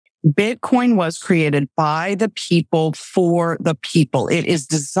Bitcoin was created by the people for the people. It is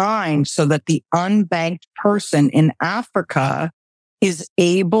designed so that the unbanked person in Africa is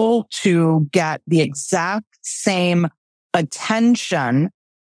able to get the exact same attention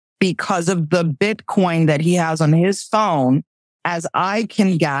because of the Bitcoin that he has on his phone as I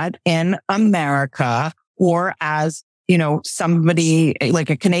can get in America, or as, somebody like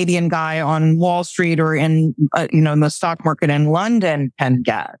a Canadian guy on Wall Street or in, in the stock market in London can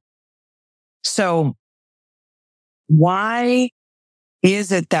get. So why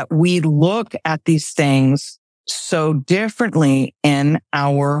is it that we look at these things so differently in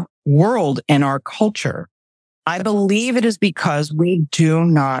our world, in our culture? I believe it is because we do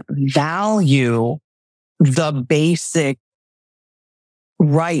not value the basic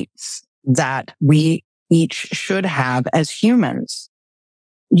rights that we each should have as humans.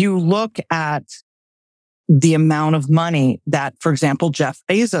 You look at the amount of money that, for example, Jeff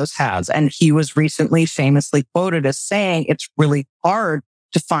Bezos has, and he was recently famously quoted as saying it's really hard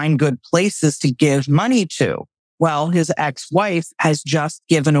to find good places to give money to. Well, his ex-wife has just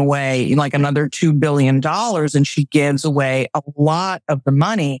given away like another $2 billion, and she gives away a lot of the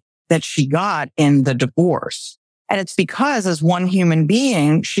money that she got in the divorce. And it's because as one human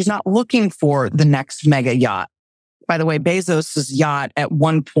being, she's not looking for the next mega yacht. By the way, Bezos's yacht at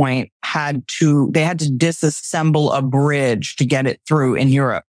one point they had to disassemble a bridge to get it through in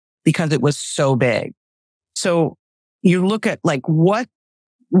Europe because it was so big. So you look at like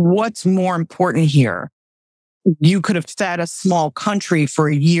what's more important here. You could have fed a small country for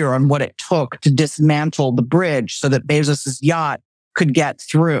a year on what it took to dismantle the bridge so that Bezos's yacht could get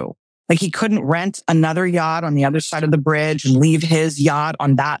through. Like he couldn't rent another yacht on the other side of the bridge and leave his yacht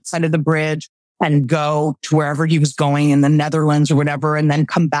on that side of the bridge and go to wherever he was going in the Netherlands or whatever, and then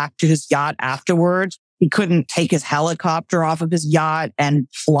come back to his yacht afterwards. He couldn't take his helicopter off of his yacht and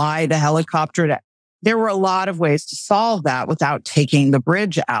fly the helicopter. There were a lot of ways to solve that without taking the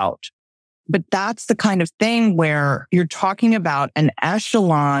bridge out. But that's the kind of thing where you're talking about an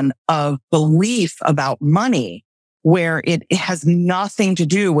echelon of belief about money, where it has nothing to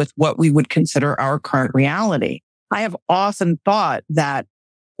do with what we would consider our current reality. I have often thought that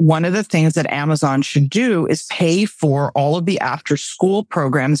one of the things that Amazon should do is pay for all of the after-school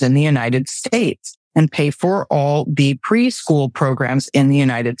programs in the United States and pay for all the preschool programs in the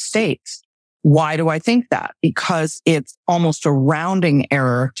United States. Why do I think that? Because it's almost a rounding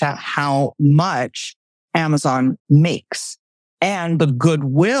error to how much Amazon makes and the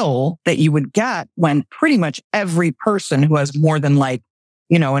goodwill that you would get when pretty much every person who has more than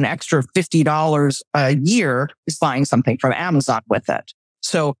an extra $50 a year is buying something from Amazon with it.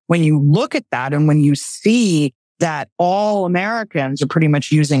 So when you look at that and when you see that all Americans are pretty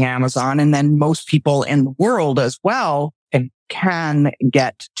much using Amazon, and then most people in the world as well can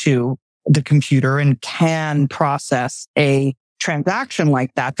get to the computer and can process a transaction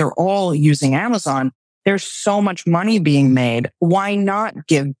like that, they're all using Amazon. There's so much money being made. Why not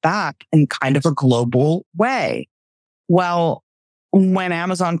give back in kind of a global way? Well, when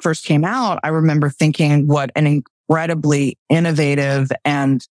Amazon first came out, I remember thinking what an incredibly innovative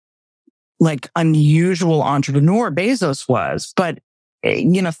and unusual entrepreneur Bezos was. But,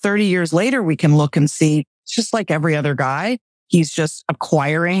 30 years later, we can look and see it's just like every other guy. He's just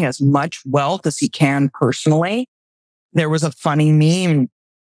acquiring as much wealth as he can personally. There was a funny meme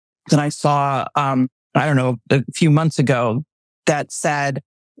that I saw, a few months ago that said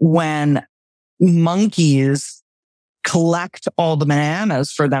when monkeys collect all the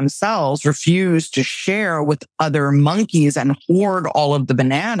bananas for themselves, refuse to share with other monkeys and hoard all of the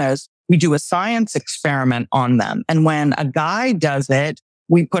bananas, we do a science experiment on them. And when a guy does it,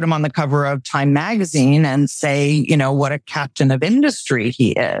 we put him on the cover of Time magazine and say, what a captain of industry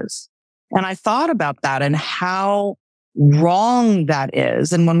he is. And I thought about that and how wrong that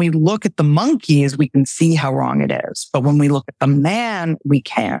is. And when we look at the monkeys, we can see how wrong it is. But when we look at the man, we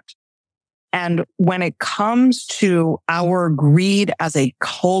can't. And when it comes to our greed as a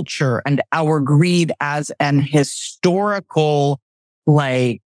culture and our greed as an historical,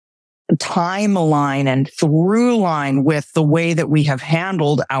 timeline and through line with the way that we have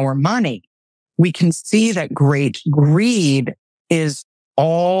handled our money, we can see that great greed is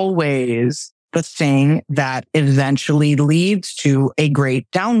always the thing that eventually leads to a great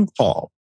downfall.